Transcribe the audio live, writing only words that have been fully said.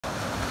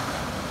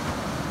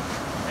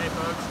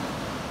folks,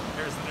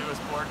 here's the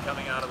newest board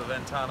coming out of the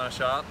Ventana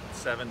shop,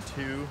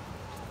 7.2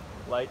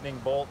 lightning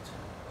bolt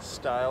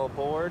style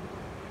board.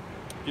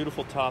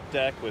 Beautiful top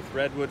deck with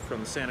redwood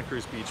from the Santa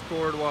Cruz Beach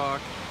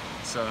Boardwalk,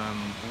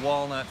 some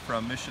walnut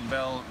from Mission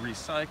Bell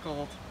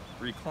recycled,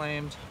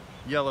 reclaimed,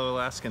 yellow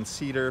Alaskan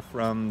cedar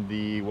from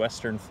the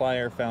Western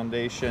Flyer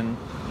Foundation,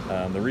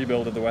 the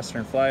rebuild of the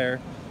Western Flyer,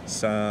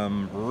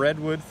 some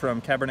redwood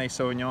from Cabernet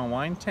Sauvignon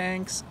wine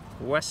tanks,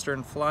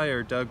 Western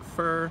Flyer Doug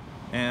fir,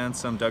 and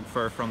some Doug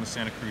fir from the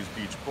Santa Cruz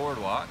Beach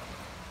Boardwalk.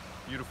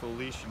 Beautiful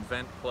leash and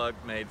vent plug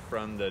made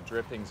from the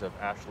drippings of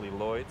Ashley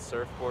Lloyd's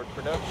surfboard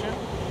production.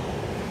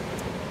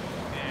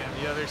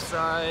 And the other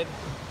side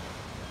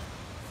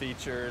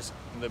features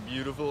the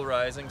beautiful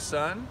rising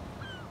sun,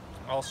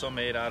 also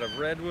made out of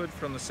redwood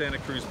from the Santa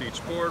Cruz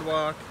Beach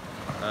Boardwalk,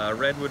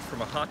 redwood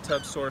from a hot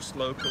tub sourced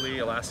locally,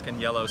 Alaskan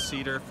yellow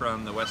cedar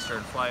from the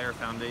Western Flyer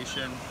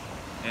Foundation,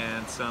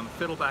 and some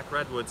fiddleback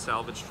redwood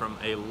salvaged from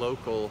a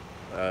local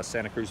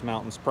Santa Cruz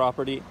Mountains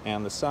property.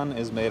 And the sun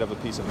is made of a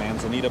piece of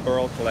manzanita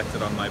burl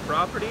collected on my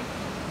property.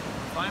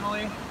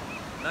 Finally,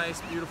 nice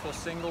beautiful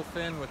single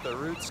fin with the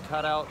roots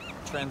cut out,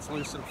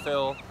 translucent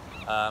fill,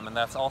 and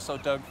that's also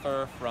Doug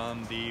fir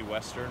from the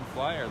Western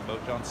Flyer, the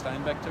boat John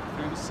Steinbeck took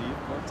through the Sea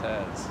of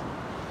Cortez.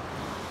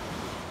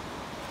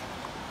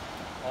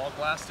 All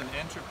glassed in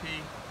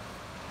Entropy,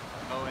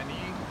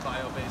 ONE,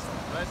 bio-based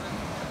resin,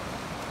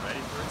 ready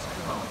for its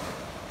new home.